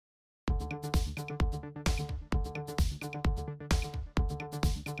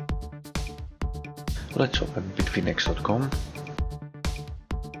Let's open bitfinex.com.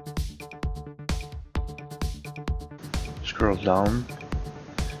 Scroll down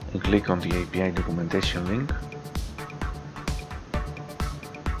and click on the API documentation link.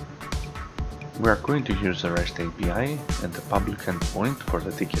 We are going to use the REST API and the public endpoint for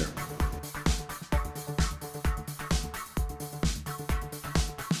the ticker.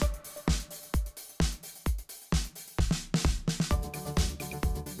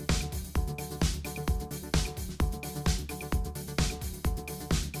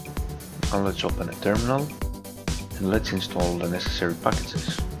 Now let's open a terminal and let's install the necessary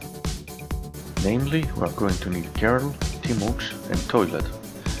packages. Namely, we are going to need curl, tmux and toilet.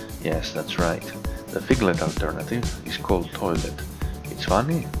 Yes, that's right, the figlet alternative is called toilet. It's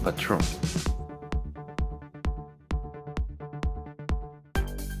funny, but true.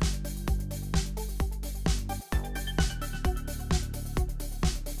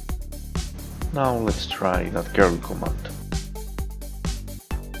 Now let's try that curl command.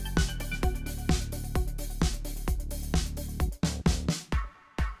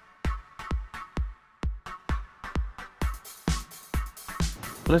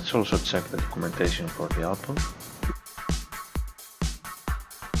 Let's also check the documentation for the output.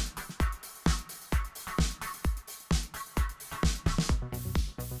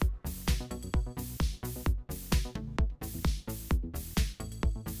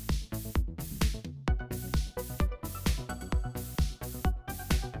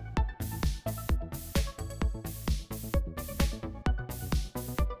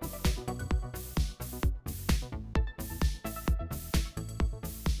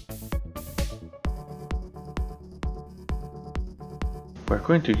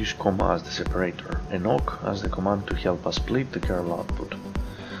 We're going to use comma as the separator and awk as the command to help us split the curl output.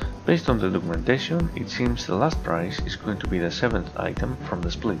 Based on the documentation, it seems the last price is going to be the 7th item from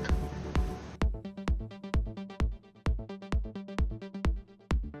the split.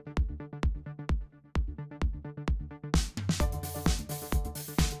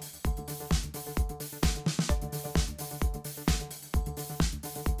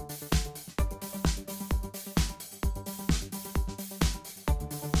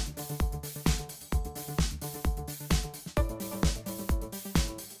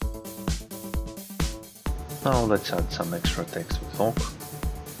 Now let's add some extra text with awk.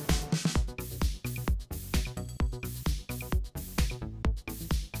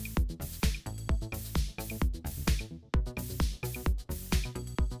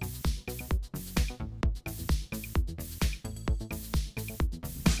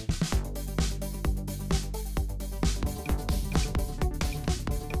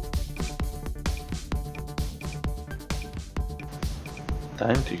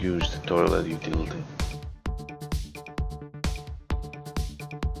 Time to use the toilet utility.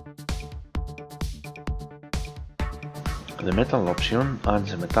 The metal option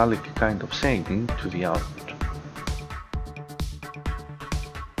adds a metallic kind of shading to the output.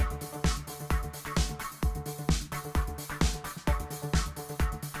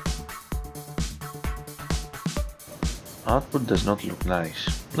 Output does not look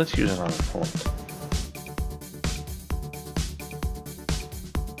nice. Let's use another font.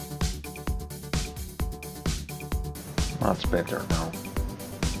 Much better now.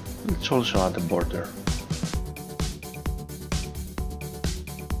 Let's also add a border.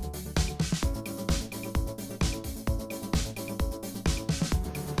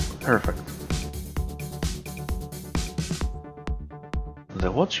 Perfect.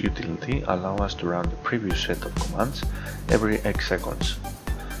 The watch utility allows us to run the previous set of commands every X seconds.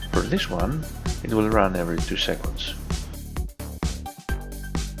 For this one, it will run every 2 seconds.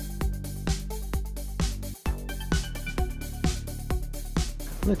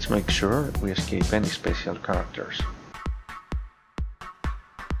 Let's make sure we escape any special characters.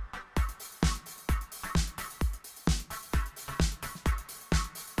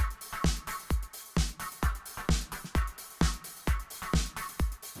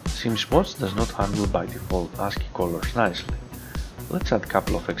 Seems watch does not handle by default ASCII colors nicely. Let's add a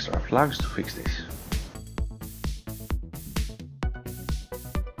couple of extra flags to fix this.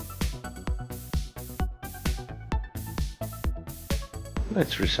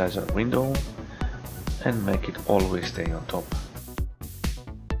 Let's resize our window and make it always stay on top.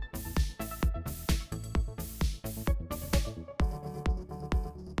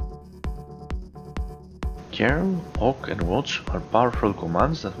 Curl, awk and watch are powerful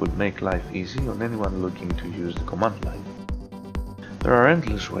commands that will make life easy on anyone looking to use the command line. There are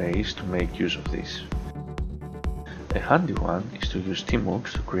endless ways to make use of this. A handy one is to use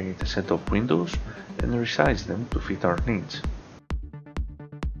tmux to create a set of windows and resize them to fit our needs.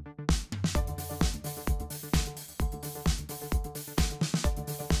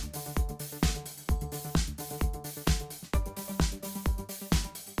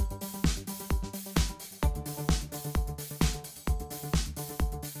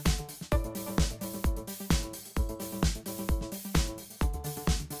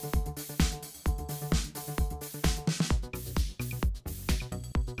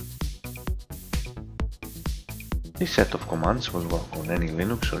 This set of commands will work on any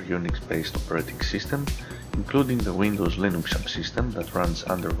Linux or Unix-based operating system, including the Windows Linux subsystem that runs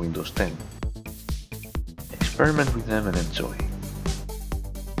under Windows 10. Experiment with them and enjoy.